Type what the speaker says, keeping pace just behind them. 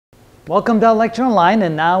Welcome to our lecture online,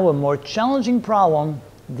 and now a more challenging problem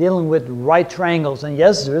dealing with right triangles. And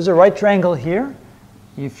yes, there is a right triangle here.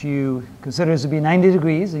 If you consider this to be 90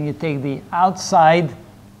 degrees and you take the outside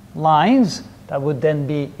lines, that would then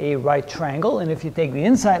be a right triangle. And if you take the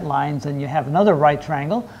inside lines, then you have another right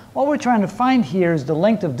triangle. What we're trying to find here is the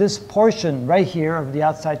length of this portion right here of the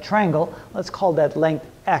outside triangle. Let's call that length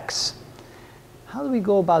x. How do we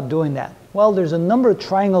go about doing that? Well, there's a number of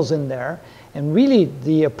triangles in there, and really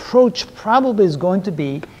the approach probably is going to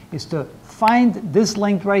be is to find this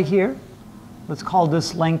length right here. Let's call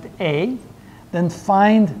this length A. Then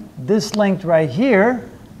find this length right here,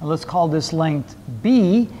 and let's call this length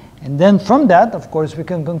B. And then from that, of course, we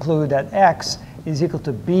can conclude that x is equal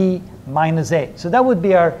to b minus a. So that would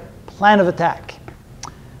be our plan of attack.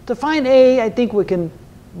 To find a, I think we can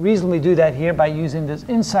reasonably do that here by using this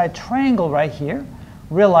inside triangle right here,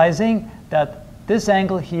 realizing that this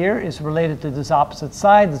angle here is related to this opposite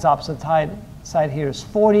side. This opposite side here is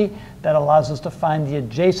 40. That allows us to find the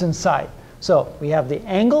adjacent side. So we have the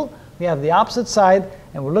angle, we have the opposite side,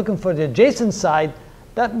 and we're looking for the adjacent side.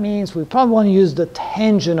 That means we probably want to use the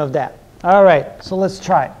tangent of that. All right, so let's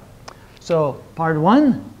try. So part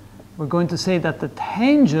one, we're going to say that the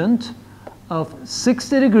tangent of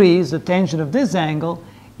 60 degrees, the tangent of this angle,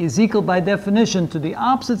 is equal by definition to the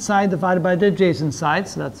opposite side divided by the adjacent side.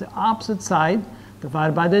 So that's the opposite side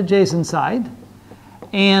divided by the adjacent side.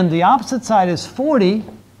 And the opposite side is 40,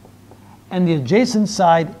 and the adjacent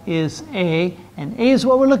side is a, and a is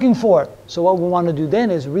what we're looking for. So what we want to do then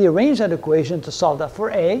is rearrange that equation to solve that for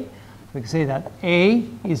a. We can say that a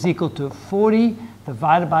is equal to 40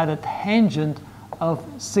 divided by the tangent of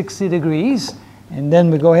 60 degrees. And then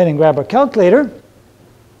we go ahead and grab our calculator.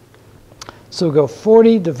 So we go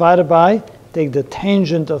 40 divided by, take the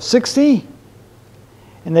tangent of 60,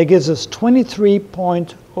 and that gives us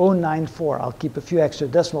 23.094. I'll keep a few extra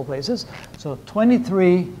decimal places. So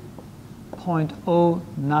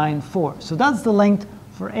 23.094. So that's the length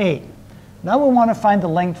for A. Now we want to find the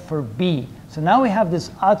length for B. So now we have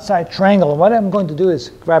this outside triangle. And what I'm going to do is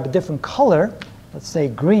grab a different color, let's say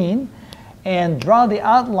green, and draw the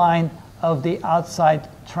outline of the outside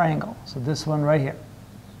triangle. So this one right here.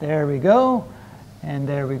 There we go, and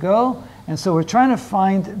there we go. And so we're trying to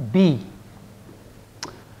find B.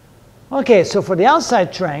 Okay, so for the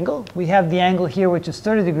outside triangle, we have the angle here, which is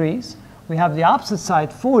 30 degrees. We have the opposite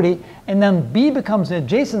side, 40, and then B becomes the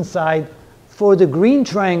adjacent side for the green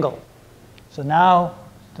triangle. So now,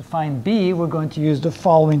 to find B, we're going to use the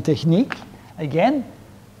following technique. Again,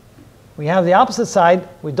 we have the opposite side,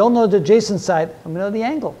 we don't know the adjacent side, and we know the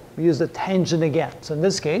angle. We use the tangent again. So in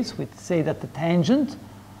this case, we say that the tangent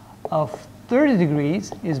of 30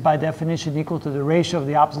 degrees is by definition equal to the ratio of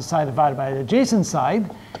the opposite side divided by the adjacent side.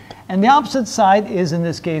 And the opposite side is, in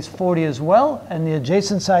this case, 40 as well, and the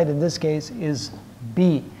adjacent side in this case is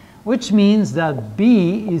B, which means that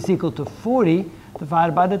B is equal to 40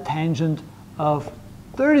 divided by the tangent of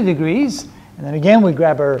 30 degrees. And then again, we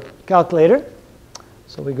grab our calculator.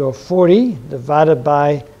 So we go 40 divided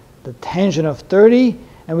by the tangent of 30,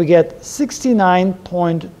 and we get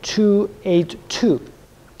 69.282.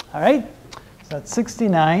 All right? So that's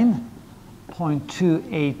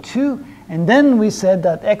 69.282. And then we said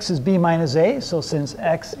that x is b minus a. So since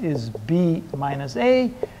x is b minus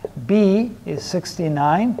a, b is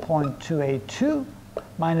 69.282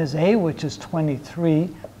 minus a, which is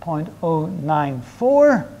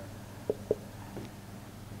 23.094.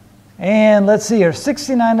 And let's see here,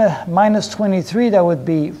 69 minus 23, that would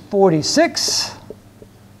be 46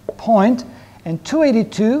 point, and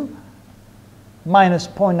 282 minus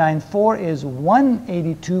 0.94 is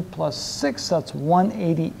 182 plus 6, that's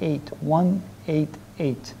 188,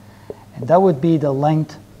 188. And that would be the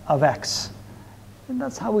length of x. And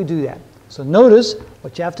that's how we do that. So notice,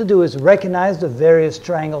 what you have to do is recognize the various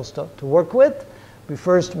triangles to work with. We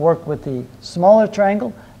first work with the smaller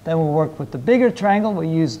triangle, then we work with the bigger triangle. We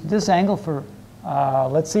use this angle for,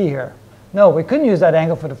 let's see here. No, we couldn't use that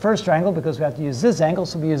angle for the first triangle because we have to use this angle.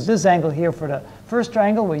 So we use this angle here for the first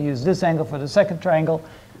triangle. We use this angle for the second triangle.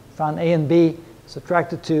 Found A and B,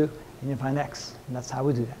 subtract the 2, and you find x. And that's how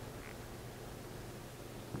we do that.